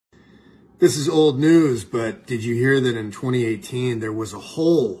This is old news, but did you hear that in 2018 there was a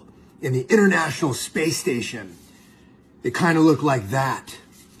hole in the International Space Station? It kind of looked like that.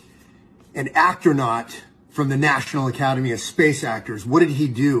 An astronaut from the National Academy of Space Actors, what did he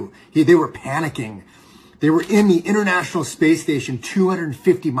do? They were panicking. They were in the International Space Station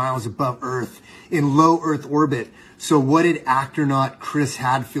 250 miles above Earth in low Earth orbit. So what did astronaut Chris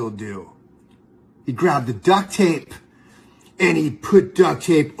Hadfield do? He grabbed the duct tape and he put duct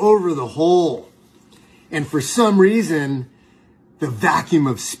tape over the hole. And for some reason, the vacuum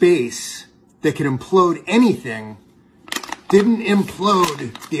of space that could implode anything didn't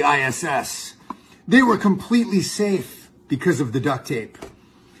implode the ISS. They were completely safe because of the duct tape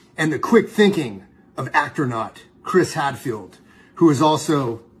and the quick thinking of astronaut Chris Hadfield, who is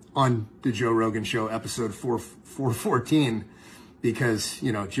also on the Joe Rogan Show, episode 414, because,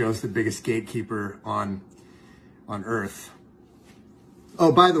 you know, Joe's the biggest gatekeeper on Earth.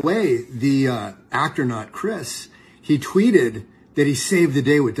 Oh, by the way, the astronaut Chris, he tweeted that he saved the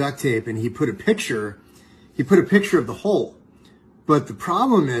day with duct tape, and he put a picture of the hole. But the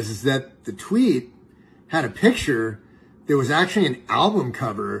problem is that the tweet had a picture that was actually an album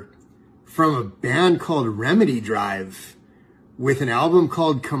cover from a band called Remedy Drive with an album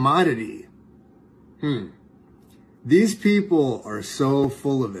called Commodity. These people are so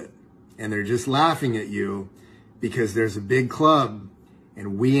full of it, and they're just laughing at you because there's a big club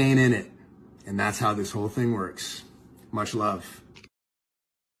and we ain't in it. And that's how this whole thing works. Much love.